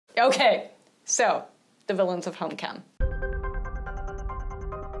Okay, so the villains of HOMEChem.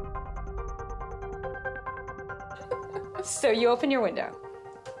 So you open your window,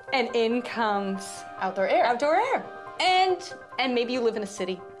 and in comes outdoor air. Outdoor air. And maybe you live in a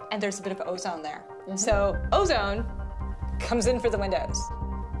city, and there's a bit of ozone there. So ozone comes in for the windows,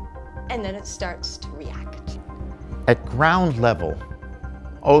 and then it starts to react. At ground level,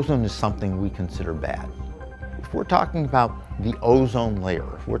 ozone is something we consider bad. If we're talking about the ozone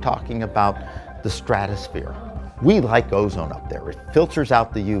layer, if we're talking about the stratosphere, we like ozone up there. It filters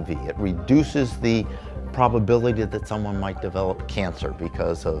out the UV. It reduces the probability that someone might develop cancer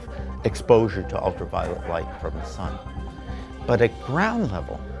because of exposure to ultraviolet light from the sun. But at ground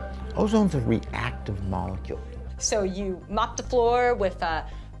level, ozone's a reactive molecule. So you mop the floor with a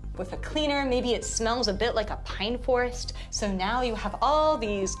cleaner, maybe it smells a bit like a pine forest. So now you have all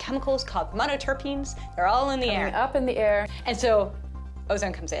these chemicals called monoterpenes. They're all in the air. Up in the air. And so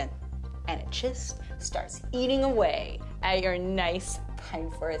ozone comes in, and it just starts eating away at your nice pine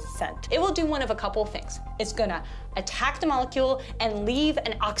forest scent. It will do one of a couple things. It's gonna attack the molecule and leave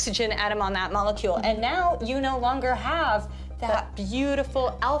an oxygen atom on that molecule. And now you no longer have that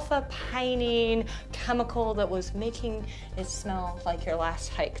beautiful alpha-pinene chemical that was making it smell like your last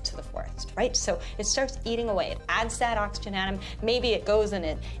hike to the forest, right? So it starts eating away. It adds that oxygen atom. Maybe it goes and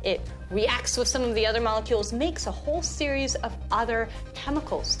it reacts with some of the other molecules, makes a whole series of other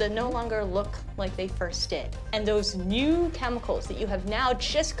chemicals that no longer look like they first did. And those new chemicals that you have now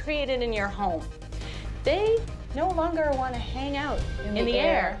just created in your home, they no longer want to hang out in the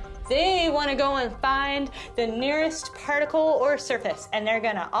air. They want to go and find the nearest particle or surface, and they're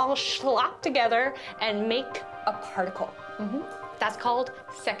gonna all slop together and make a particle. That's called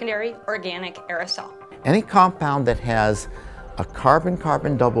secondary organic aerosol. Any compound that has a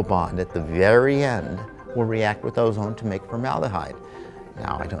carbon-carbon double bond at the very end will react with ozone to make formaldehyde.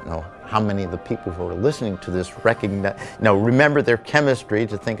 Now, I don't know how many of the people who are listening to this remember their chemistry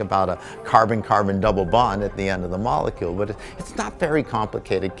to think about a carbon-carbon double bond at the end of the molecule, but it's not very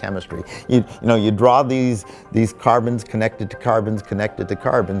complicated chemistry. You draw these carbons connected to carbons connected to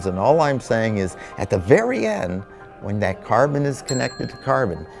carbons, and all I'm saying is at the very end, when that carbon is connected to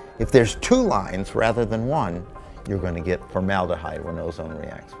carbon, if there's two lines rather than one, you're going to get formaldehyde when ozone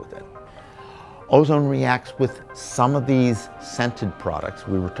reacts with it. Ozone reacts with some of these scented products.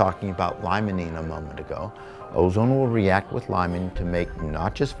 We were talking about limonene a moment ago. Ozone will react with limonene to make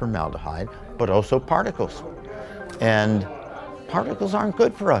not just formaldehyde, but also particles. And particles aren't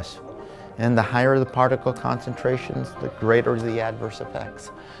good for us. And the higher the particle concentrations, the greater the adverse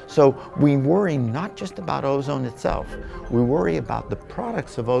effects. So we worry not just about ozone itself, we worry about the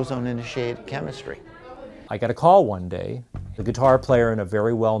products of ozone-initiated chemistry. I got a call one day. The guitar player in a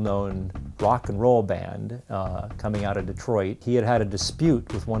very well-known rock and roll band coming out of Detroit, he had had a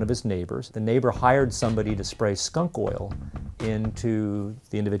dispute with one of his neighbors. The neighbor hired somebody to spray skunk oil into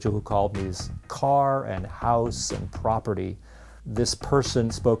the individual who called me's car and house and property. This person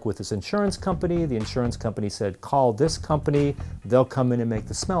spoke with his insurance company. The insurance company said, call this company, they'll come in and make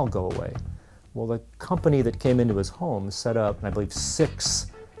the smell go away. Well, the company that came into his home set up, I believe, 6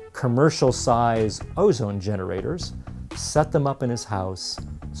 commercial-size ozone generators, set them up in his house,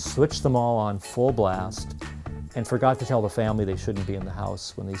 switched them all on full blast, and forgot to tell the family they shouldn't be in the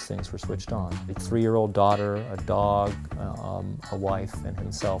house when these things were switched on. A 3-year-old daughter, a dog, a wife, and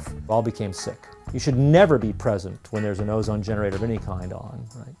himself all became sick. You should never be present when there's an ozone generator of any kind on,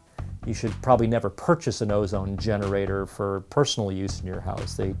 right? You should probably never purchase an ozone generator for personal use in your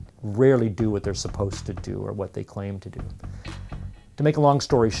house. They rarely do what they're supposed to do or what they claim to do. To make a long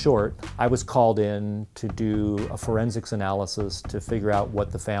story short, I was called in to do a forensics analysis to figure out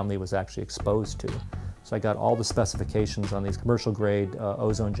what the family was actually exposed to. So I got all the specifications on these commercial grade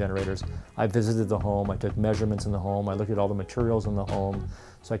ozone generators. I visited the home, I took measurements in the home, I looked at all the materials in the home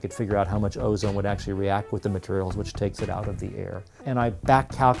so I could figure out how much ozone would actually react with the materials, which takes it out of the air. And I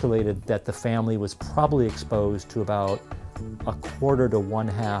back calculated that the family was probably exposed to about 1/4 to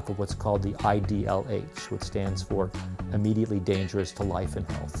 1/2 of what's called the IDLH, which stands for immediately dangerous to life and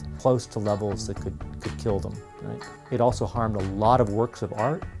health, close to levels that could kill them. Right? It also harmed a lot of works of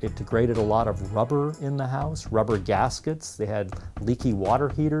art. It degraded a lot of rubber in the house, rubber gaskets. They had leaky water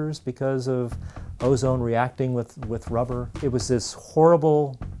heaters because of ozone reacting with rubber. It was this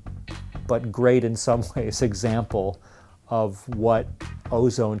horrible, but great in some ways, example of what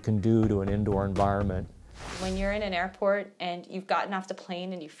ozone can do to an indoor environment. When you're in an airport and you've gotten off the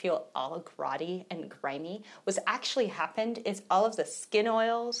plane and you feel all grotty and grimy, what's actually happened is all of the skin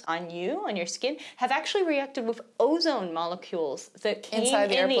oils on your skin, have actually reacted with ozone molecules that came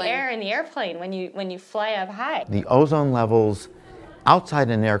in the air in the airplane when you fly up high. The ozone levels outside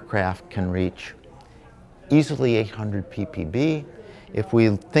an aircraft can reach easily 800 ppb. If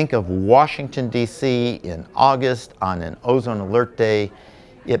we think of Washington, D.C. in August on an ozone alert day,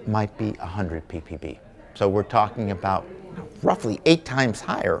 it might be 100 ppb. So we're talking about roughly 8 times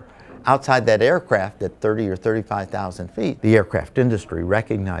higher outside that aircraft at 30 or 35,000 feet. The aircraft industry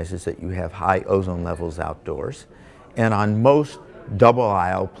recognizes that you have high ozone levels outdoors, and on most double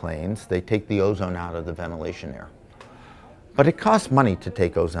aisle planes, they take the ozone out of the ventilation air. But it costs money to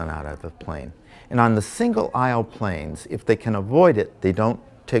take ozone out of the plane. And on the single aisle planes, if they can avoid it, they don't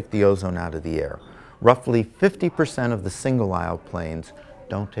take the ozone out of the air. Roughly 50% of the single aisle planes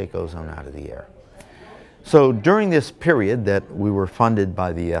don't take ozone out of the air. So during this period that we were funded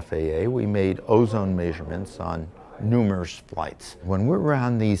by the FAA, we made ozone measurements on numerous flights. When we were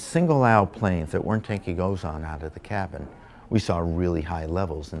on these single aisle planes that weren't taking ozone out of the cabin, we saw really high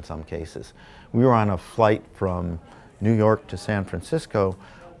levels in some cases. We were on a flight from New York to San Francisco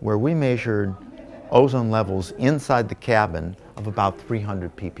where we measured ozone levels inside the cabin of about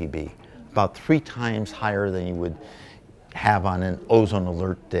 300 ppb, about 3 times higher than you would have on an ozone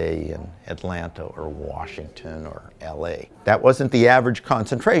alert day in Atlanta or Washington or LA. That wasn't the average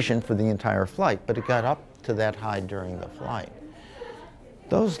concentration for the entire flight, but it got up to that high during the flight.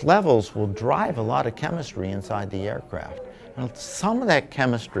 Those levels will drive a lot of chemistry inside the aircraft. And some of that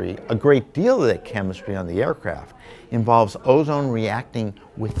chemistry, a great deal of that chemistry on the aircraft, involves ozone reacting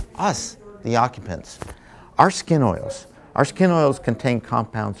with us, the occupants. Our skin oils contain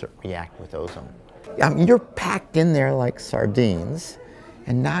compounds that react with ozone. I mean, you're packed in there like sardines,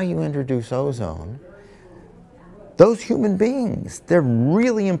 and now you introduce ozone. Those human beings, they're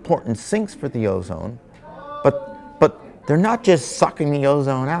really important sinks for the ozone, but they're not just sucking the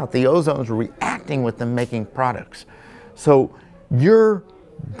ozone out. The ozone's reacting with them, making products. So you're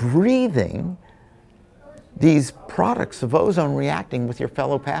breathing these products of ozone reacting with your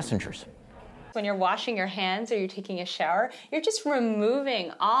fellow passengers. When you're washing your hands or you're taking a shower, you're just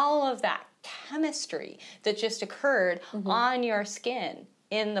removing all of that chemistry that just occurred on your skin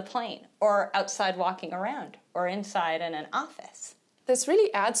in the plane or outside walking around or inside in an office. This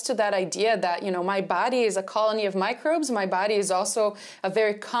really adds to that idea that, you know, my body is a colony of microbes. My body is also a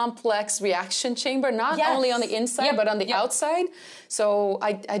very complex reaction chamber, not only on the inside, but on the outside. So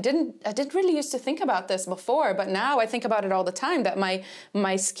I didn't really used to think about this before, but now I think about it all the time, that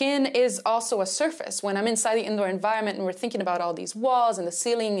my skin is also a surface. When I'm inside the indoor environment and we're thinking about all these walls and the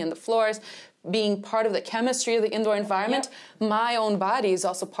ceiling and the floors being part of the chemistry of the indoor environment, my own body is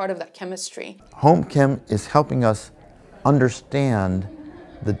also part of that chemistry. HOMEChem is helping us understand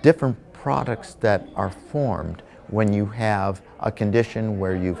the different products that are formed when you have a condition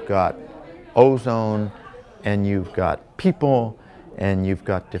where you've got ozone and you've got people and you've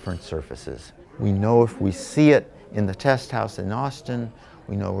got different surfaces. We know if we see it in the test house in Austin,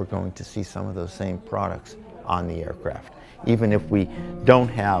 we know we're going to see some of those same products on the aircraft, even if we don't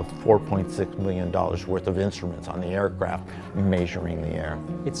have $4.6 million worth of instruments on the aircraft measuring the air.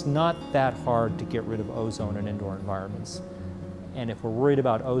 It's not that hard to get rid of ozone in indoor environments. And if we're worried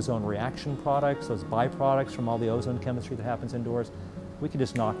about ozone reaction products, those byproducts from all the ozone chemistry that happens indoors, we can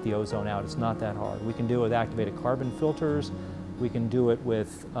just knock the ozone out. It's not that hard. We can do it with activated carbon filters. We can do it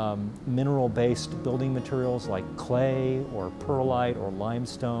with mineral-based building materials like clay or perlite or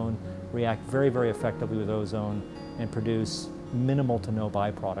limestone, react very, very effectively with ozone and produce minimal to no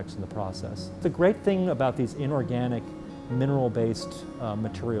byproducts in the process. The great thing about these inorganic mineral-based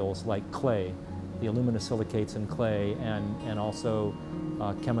materials like clay, the aluminosilicates in clay and also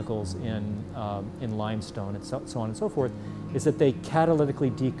chemicals in limestone and so on and so forth, is that they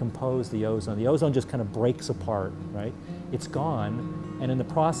catalytically decompose the ozone. The ozone just kind of breaks apart, right? It's gone, and in the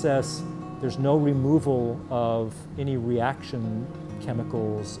process, there's no removal of any reaction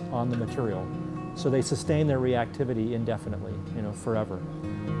chemicals on the material. So they sustain their reactivity indefinitely, you know, forever.